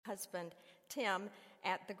husband, Tim,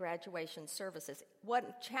 at the graduation services. One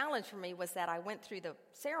challenge for me was that I went through the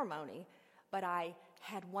ceremony, but I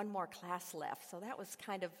had one more class left. So that was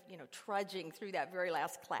kind of, trudging through that very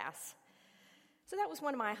last class. So that was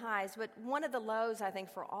one of my highs. But one of the lows, I think,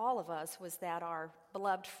 for all of us was that our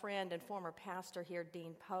beloved friend and former pastor here,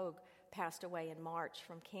 Dean Pogue, passed away in March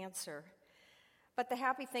from cancer. But the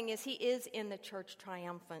happy thing is he is in the church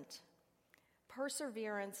triumphant.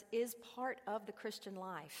 Perseverance is part of the Christian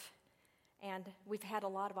life. And we've had a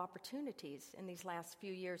lot of opportunities in these last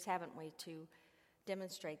few years, haven't we, to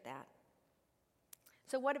demonstrate that.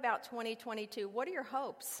 So what about 2022? What are your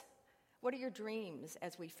hopes? What are your dreams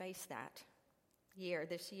as we face that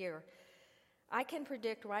this year? I can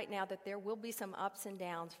predict right now that there will be some ups and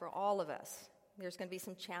downs for all of us. There's going to be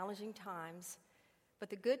some challenging times. But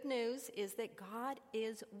the good news is that God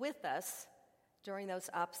is with us during those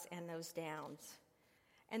ups and those downs.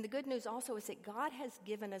 And the good news also is that God has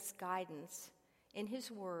given us guidance in His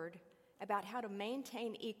Word about how to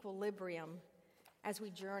maintain equilibrium as we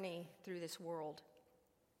journey through this world.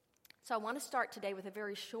 So I want to start today with a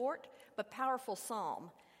very short but powerful psalm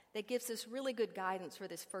that gives us really good guidance for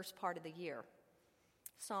this first part of the year.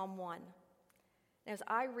 Psalm 1. As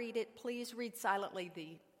I read it, please read silently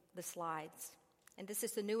the slides. And this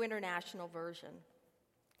is the New International Version.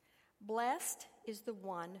 Blessed is the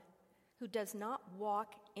one who does not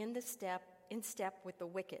walk in step with the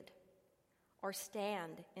wicked, or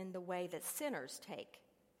stand in the way that sinners take,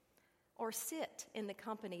 or sit in the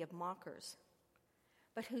company of mockers,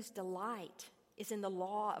 but whose delight is in the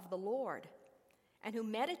law of the Lord, and who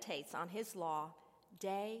meditates on His law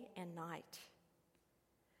day and night.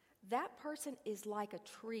 That person is like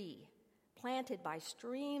a tree planted by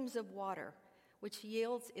streams of water, which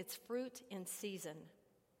yields its fruit in season,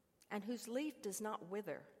 and whose leaf does not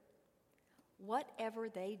wither. Whatever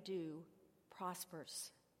they do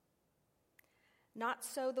prospers. Not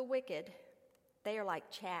so the wicked. They are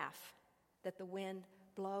like chaff that the wind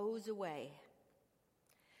blows away.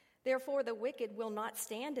 Therefore, the wicked will not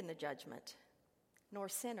stand in the judgment, nor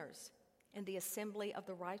sinners in the assembly of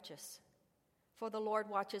the righteous. For the Lord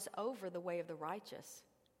watches over the way of the righteous,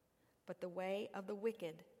 but the way of the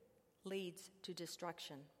wicked leads to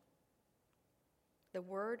destruction. The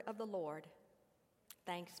word of the Lord.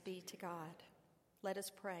 Thanks be to God. Let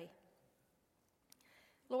us pray.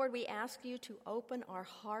 Lord, we ask you to open our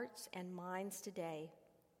hearts and minds today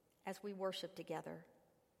as we worship together.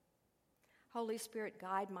 Holy Spirit,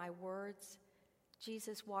 guide my words.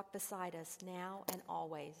 Jesus, walk beside us now and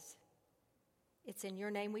always. It's in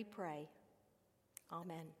your name we pray.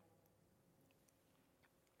 Amen.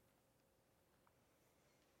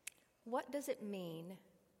 What does it mean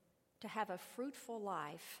to have a fruitful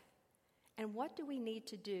life, and what do we need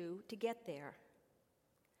to do to get there?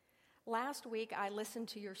 Last week, I listened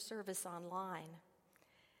to your service online,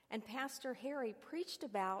 and Pastor Harry preached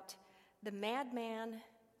about the madman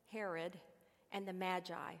Herod and the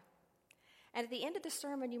Magi. And at the end of the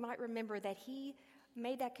sermon, you might remember that he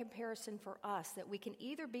made that comparison for us, that we can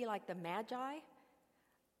either be like the Magi,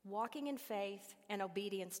 walking in faith and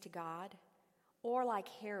obedience to God, or like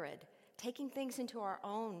Herod, taking things into our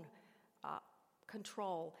own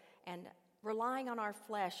control and relying on our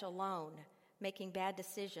flesh alone, making bad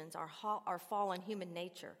decisions, our fallen human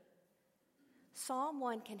nature. Psalm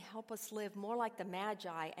 1 can help us live more like the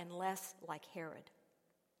Magi and less like Herod.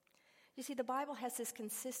 You see, the Bible has this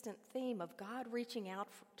consistent theme of God reaching out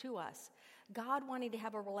to us, God wanting to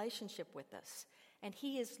have a relationship with us, and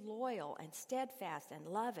He is loyal and steadfast and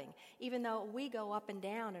loving, even though we go up and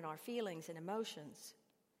down in our feelings and emotions.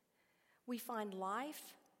 We find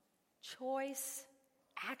life, choice,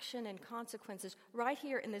 action, and consequences right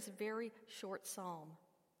here in this very short psalm,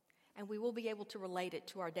 and we will be able to relate it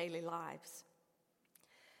to our daily lives.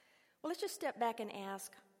 Well, let's just step back and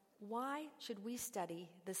ask, why should we study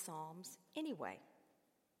the Psalms anyway?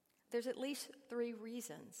 There's at least 3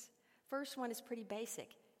 reasons. First one is pretty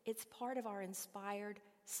basic. It's part of our inspired,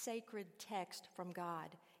 sacred text from God.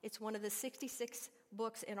 It's one of the 66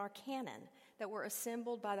 books in our canon that were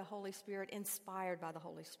assembled by the Holy Spirit, inspired by the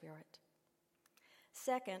Holy Spirit.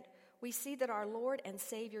 Second, we see that our Lord and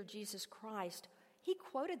Savior Jesus Christ, He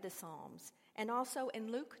quoted the Psalms. And also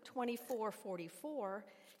in Luke 24:44,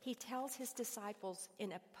 He tells His disciples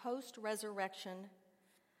in a post-resurrection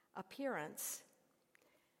appearance,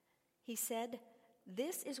 He said,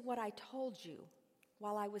 "This is what I told you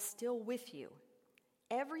while I was still with you.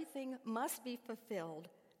 Everything must be fulfilled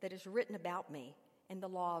that is written about me in the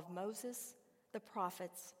law of Moses, the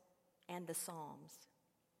prophets, and the Psalms."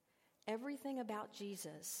 Everything about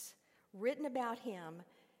Jesus, written about Him,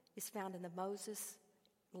 is found in the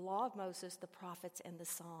the law of Moses, the prophets, and the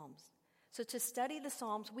Psalms. So to study the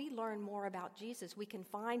Psalms, we learn more about Jesus. We can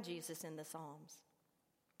find Jesus in the Psalms.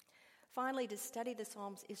 Finally, to study the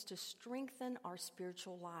Psalms is to strengthen our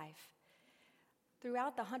spiritual life.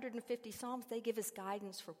 Throughout the 150 Psalms, they give us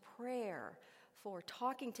guidance for prayer, for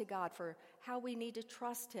talking to God, for how we need to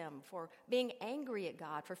trust Him, for being angry at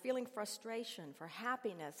God, for feeling frustration, for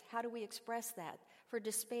happiness. How do we express that? For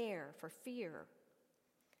despair, for fear.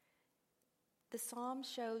 The Psalm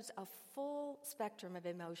shows a full spectrum of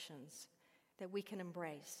emotions that we can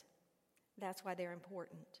embrace. That's why they're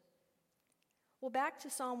important. Well, back to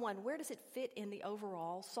Psalm 1. Where does it fit in the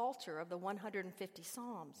overall psalter of the 150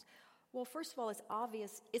 Psalms? Well, first of all, it's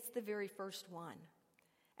obvious it's the very first one.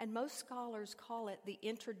 And most scholars call it the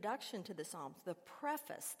introduction to the Psalms, the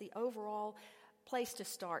preface, the overall place to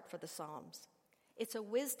start for the Psalms. It's a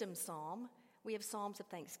wisdom psalm. We have Psalms of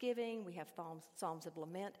thanksgiving. We have Psalms of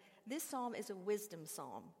lament. This psalm is a wisdom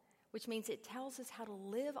psalm, which means it tells us how to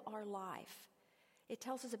live our life. It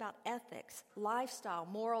tells us about ethics, lifestyle,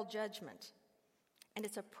 moral judgment. And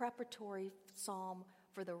it's a preparatory psalm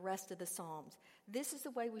for the rest of the Psalms. This is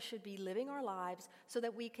the way we should be living our lives so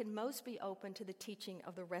that we can most be open to the teaching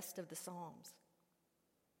of the rest of the Psalms.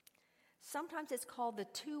 Sometimes it's called the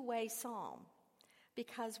two-way psalm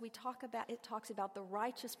because it talks about the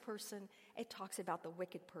righteous person, it talks about the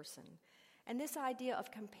wicked person. And this idea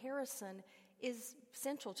of comparison is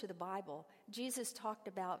central to the Bible. Jesus talked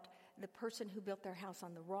about the person who built their house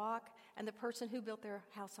on the rock and the person who built their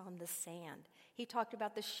house on the sand. He talked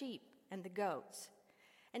about the sheep and the goats.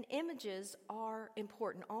 And images are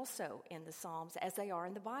important also in the Psalms as they are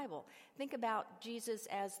in the Bible. Think about Jesus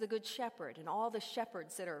as the Good Shepherd and all the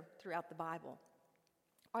shepherds that are throughout the Bible.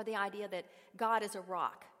 Or the idea that God is a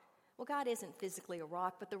rock. Well, God isn't physically a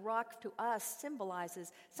rock, but the rock to us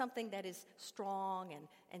symbolizes something that is strong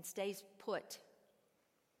and stays put.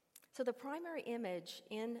 So the primary image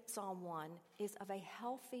in Psalm 1 is of a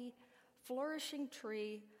healthy, flourishing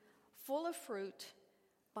tree full of fruit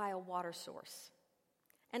by a water source.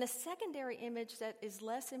 And a secondary image that is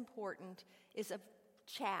less important is of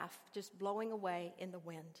chaff just blowing away in the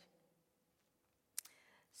wind.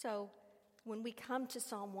 So when we come to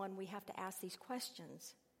Psalm 1, we have to ask these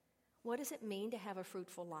questions. What does it mean to have a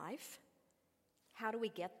fruitful life? How do we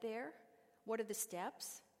get there? What are the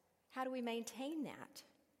steps? How do we maintain that?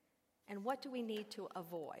 And what do we need to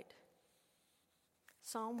avoid?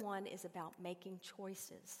 Psalm 1 is about making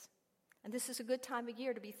choices. And this is a good time of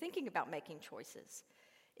year to be thinking about making choices.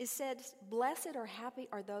 It says, blessed or happy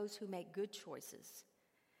are those who make good choices.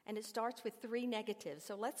 And it starts with 3 negatives.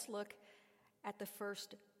 So let's look at the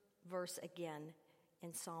first verse again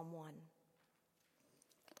in Psalm 1.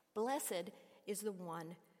 Blessed is the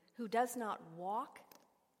one who does not walk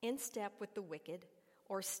in step with the wicked,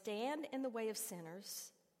 or stand in the way of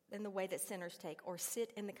sinners, in the way that sinners take, or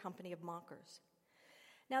sit in the company of mockers.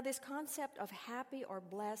 Now, this concept of happy or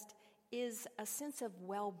blessed is a sense of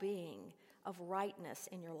well-being, of rightness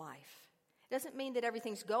in your life. It doesn't mean that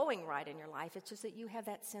everything's going right in your life. It's just that you have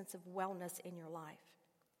that sense of wellness in your life.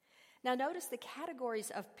 Now, notice the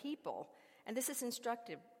categories of people, and this is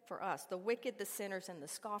instructive for us, the wicked, the sinners, and the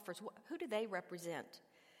scoffers. Who do they represent?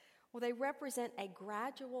 Well, they represent a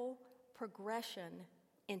gradual progression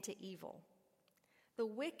into evil. The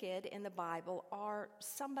wicked in the Bible are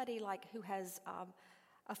somebody who has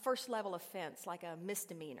a first-level offense, like a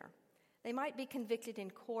misdemeanor. They might be convicted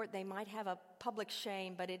in court, they might have a public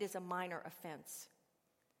shame, but it is a minor offense.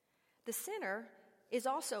 The sinner is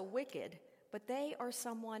also wicked, but they are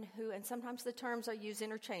someone who, and sometimes the terms are used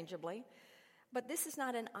interchangeably, but this is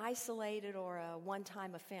not an isolated or a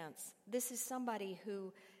one-time offense. This is somebody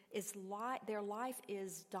who their life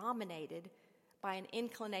is dominated by an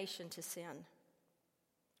inclination to sin.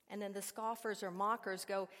 And then the scoffers or mockers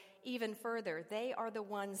go even further. They are the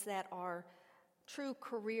ones that are true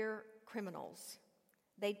career criminals.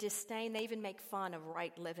 They disdain, they even make fun of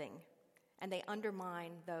right living, and they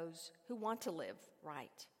undermine those who want to live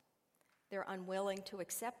right. They're unwilling to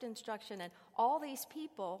accept instruction, and all these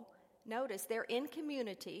people, notice, they're in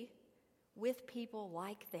community with people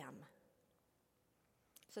like them.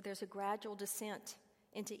 So there's a gradual descent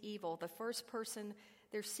into evil. The first person,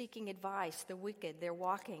 they're seeking advice. The wicked, they're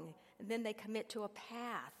walking, and then they commit to a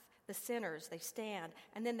path. The sinners, they stand,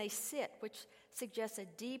 and then they sit, which suggests a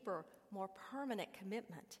deeper, more permanent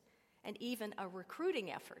commitment, and even a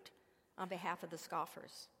recruiting effort on behalf of the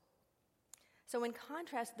scoffers. So in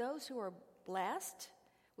contrast, those who are blessed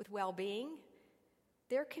with well-being,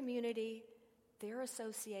 their community, their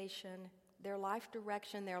association, their life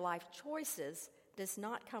direction, their life choices does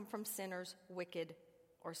not come from sinners, wicked,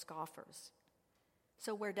 or scoffers.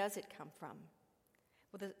 So where does it come from?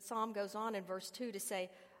 Well, the psalm goes on in verse 2 to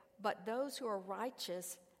say, "But those who are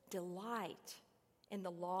righteous delight in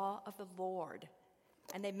the law of the Lord,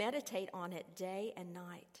 and they meditate on it day and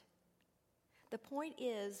night." The point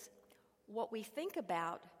is, what we think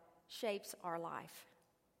about shapes our life,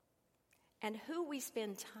 and who we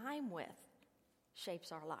spend time with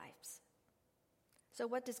shapes our lives. So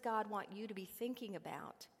what does God want you to be thinking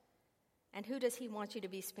about, and who does he want you to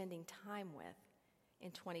be spending time with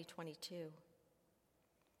in 2022?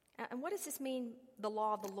 And what does this mean, the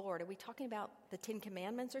law of the Lord? Are we talking about the Ten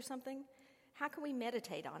Commandments or something? How can we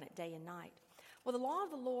meditate on it day and night? Well, the law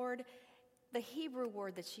of the Lord, the Hebrew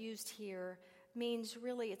word that's used here, means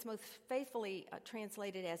really, it's most faithfully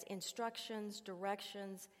translated as instructions,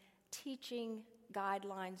 directions, teaching,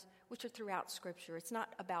 guidelines, which are throughout Scripture. It's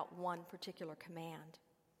not about one particular command.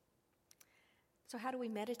 So how do we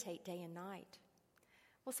meditate day and night?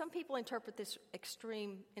 Well, some people interpret this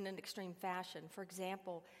in an extreme fashion. For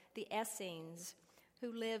example, the Essenes,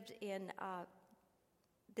 who lived in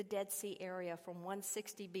the Dead Sea area from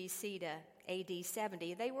 160 BC to AD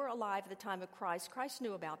 70, they were alive at the time of Christ. Christ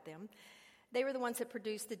knew about them. They were the ones that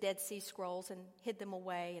produced the Dead Sea Scrolls and hid them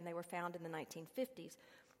away, and they were found in the 1950s.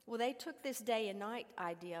 Well, they took this day and night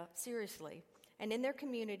idea seriously, and in their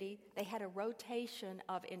community, they had a rotation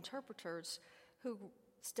of interpreters who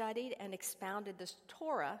studied and expounded the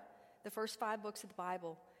Torah, the first 5 books of the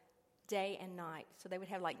Bible, day and night. So they would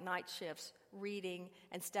have like night shifts reading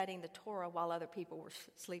and studying the Torah while other people were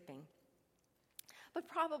sleeping. But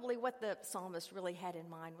probably what the psalmist really had in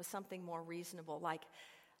mind was something more reasonable, like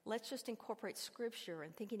let's just incorporate Scripture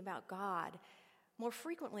and thinking about God more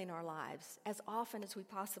frequently in our lives, as often as we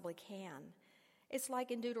possibly can. It's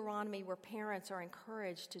like in Deuteronomy where parents are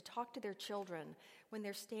encouraged to talk to their children when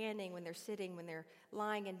they're standing, when they're sitting, when they're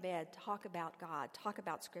lying in bed, talk about God, talk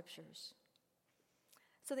about Scriptures.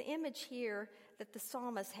 So the image here that the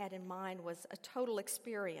psalmist had in mind was a total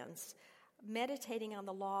experience. Meditating on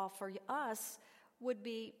the law for us would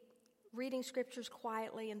be reading Scriptures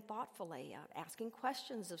quietly and thoughtfully, asking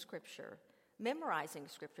questions of Scripture, memorizing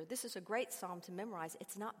Scripture. This is a great psalm to memorize.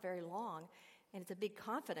 It's not very long, and it's a big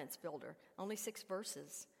confidence builder, only 6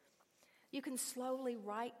 verses. You can slowly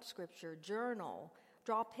write Scripture, journal,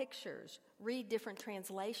 draw pictures, read different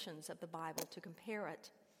translations of the Bible to compare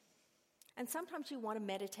it. And sometimes you want to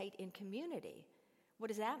meditate in community. What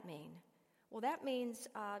does that mean? Well, that means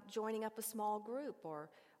joining up a small group or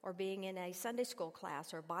being in a Sunday school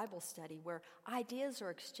class or Bible study where ideas are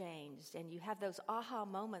exchanged and you have those aha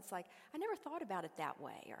moments like, I never thought about it that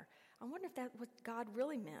way, or I wonder if that's what God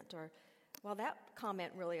really meant, or, well, that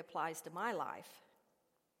comment really applies to my life.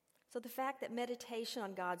 So the fact that meditation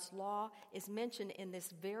on God's law is mentioned in this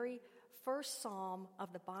very first psalm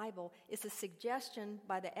of the Bible is a suggestion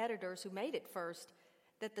by the editors who made it first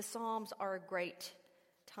that the Psalms are a great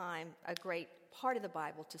time, a great part of the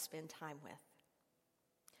Bible to spend time with.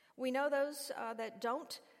 We know those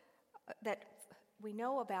we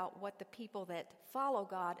know about what the people that follow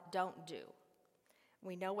God don't do.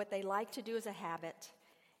 We know what they like to do as a habit,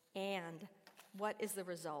 and what is the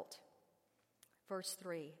result? Verse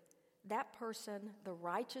 3, that person, the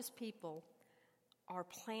righteous people, are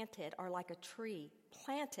like a tree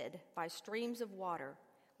planted by streams of water,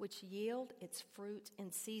 which yield its fruit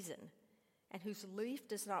in season, and whose leaf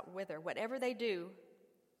does not wither. Whatever they do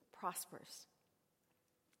prospers.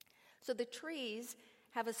 So the trees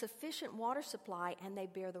have a sufficient water supply, and they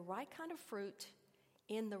bear the right kind of fruit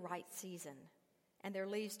in the right season, and their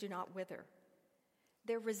leaves do not wither.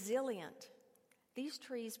 They're resilient. These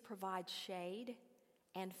trees provide shade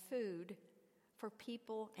and food for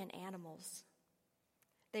people and animals.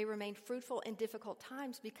 They remain fruitful in difficult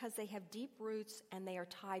times because they have deep roots and they are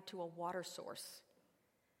tied to a water source.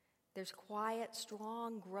 There's quiet,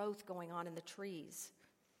 strong growth going on in the trees.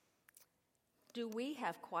 Do we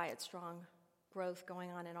have quiet, strong growth going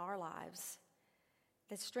on in our lives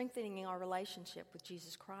that's strengthening our relationship with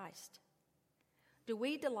Jesus Christ? Do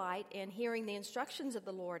we delight in hearing the instructions of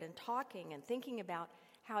the Lord and talking and thinking about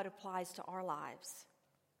how it applies to our lives?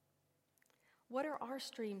 What are our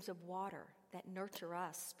streams of water that nurture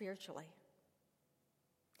us spiritually?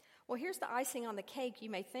 Well, here's the icing on the cake, you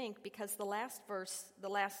may think, because the last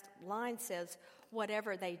line says,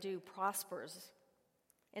 whatever they do prospers.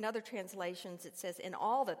 In other translations, it says, in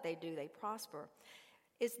all that they do, they prosper.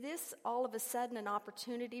 Is this all of a sudden an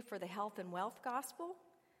opportunity for the health and wealth gospel?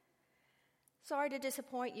 Sorry to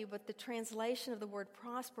disappoint you, but the translation of the word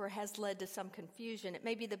prosper has led to some confusion. It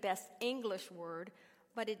may be the best English word,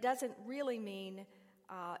 but it doesn't really mean,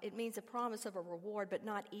 it means a promise of a reward, but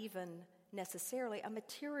not even necessarily a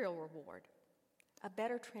material reward. A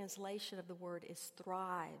better translation of the word is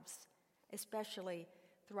thrives, especially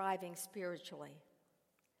thriving spiritually.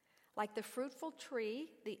 Like the fruitful tree,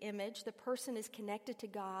 the image, the person is connected to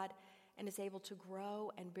God and is able to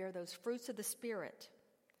grow and bear those fruits of the Spirit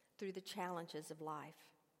through the challenges of life.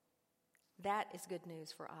 That is good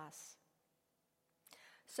news for us.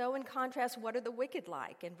 So in contrast, what are the wicked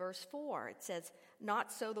like? In verse 4, it says,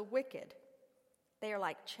 "Not so the wicked. They are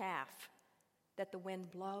like chaff that the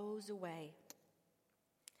wind blows away."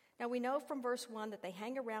 Now we know from verse 1 that they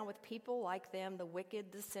hang around with people like them, the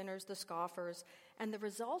wicked, the sinners, the scoffers, and the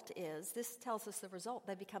result is, this tells us the result,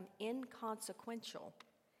 they become inconsequential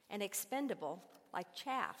and expendable like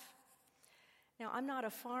chaff. Now I'm not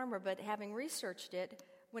a farmer, but having researched it,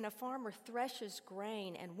 when a farmer threshes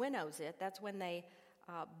grain and winnows it, that's when they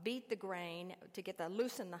beat the grain to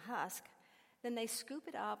loosen the husk, then they scoop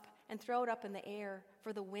it up and throw it up in the air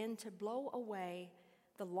for the wind to blow away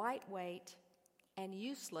the lightweight and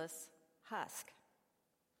useless husk.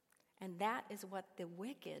 And that is what the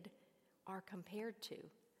wicked are compared to,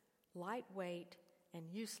 lightweight and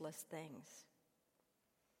useless things.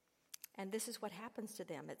 And this is what happens to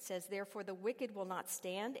them. It says, "Therefore the wicked will not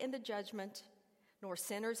stand in the judgment, nor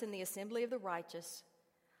sinners in the assembly of the righteous.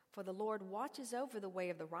 For the Lord watches over the way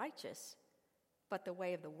of the righteous, but the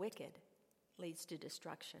way of the wicked leads to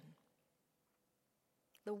destruction."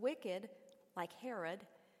 The wicked, like Herod,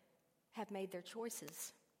 have made their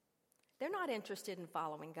choices. They're not interested in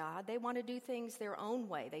following God. They want to do things their own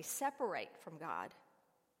way. They separate from God.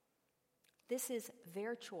 This is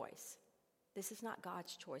their choice. This is not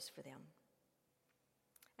God's choice for them.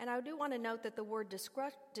 And I do want to note that the word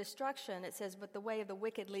destruction, it says, "But the way of the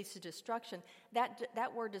wicked leads to destruction."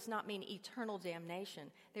 That word does not mean eternal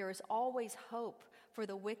damnation. There is always hope for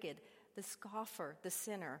the wicked, the scoffer, the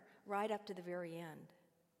sinner, right up to the very end.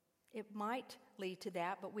 It might lead to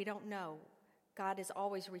that, but we don't know. God is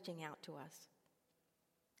always reaching out to us.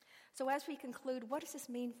 So as we conclude, what does this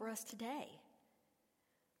mean for us today?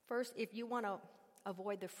 First, if you want to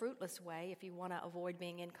avoid the fruitless way, if you want to avoid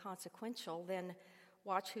being inconsequential, then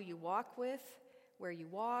watch who you walk with, where you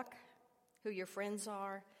walk, who your friends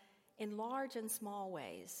are, in large and small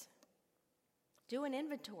ways. Do an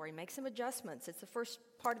inventory, make some adjustments. It's the first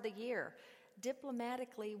part of the year.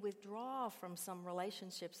 Diplomatically withdraw from some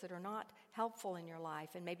relationships that are not helpful in your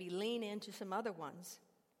life and maybe lean into some other ones.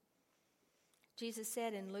 Jesus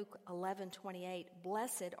said in Luke 11:28,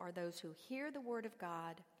 "Blessed are those who hear the word of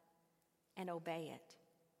God and obey it."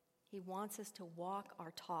 He wants us to walk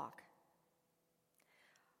our talk.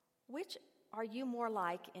 Which are you more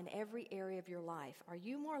like in every area of your life? Are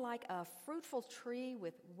you more like a fruitful tree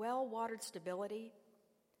with well-watered stability,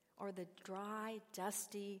 or the dry,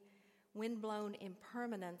 dusty, wind-blown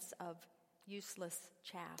impermanence of useless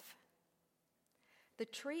chaff? The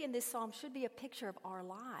tree in this psalm should be a picture of our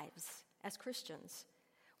lives as Christians.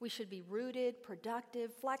 We should be rooted,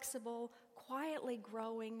 productive, flexible, quietly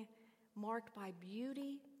growing, marked by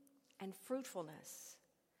beauty and fruitfulness,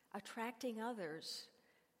 attracting others,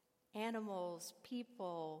 animals,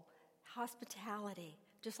 people, hospitality,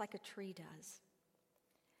 just like a tree does.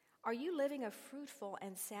 Are you living a fruitful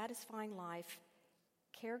and satisfying life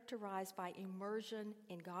characterized by immersion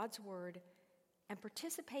in God's Word and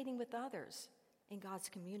participating with others in God's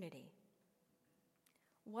community?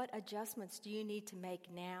 What adjustments do you need to make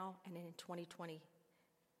now and in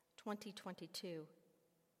 2022?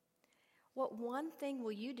 What one thing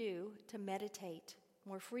will you do to meditate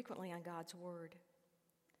more frequently on God's Word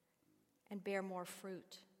and bear more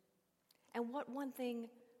fruit? And what one thing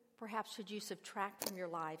perhaps should you subtract from your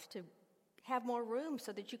life to have more room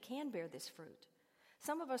so that you can bear this fruit?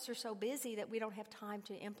 Some of us are so busy that we don't have time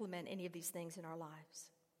to implement any of these things in our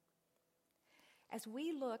lives. As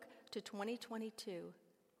we look to 2022,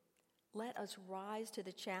 let us rise to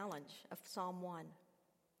the challenge of Psalm 1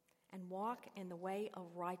 and walk in the way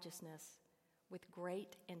of righteousness with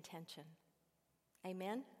great intention.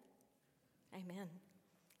 Amen? Amen.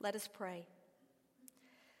 Let us pray.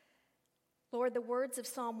 Lord, the words of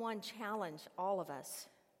Psalm 1 challenge all of us.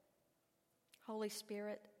 Holy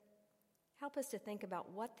Spirit, help us to think about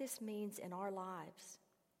what this means in our lives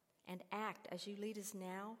and act as you lead us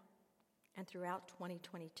now and throughout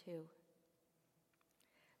 2022.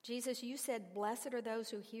 Jesus, you said, "Blessed are those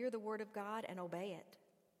who hear the word of God and obey it."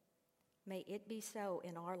 May it be so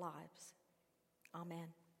in our lives.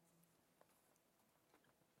 Amen.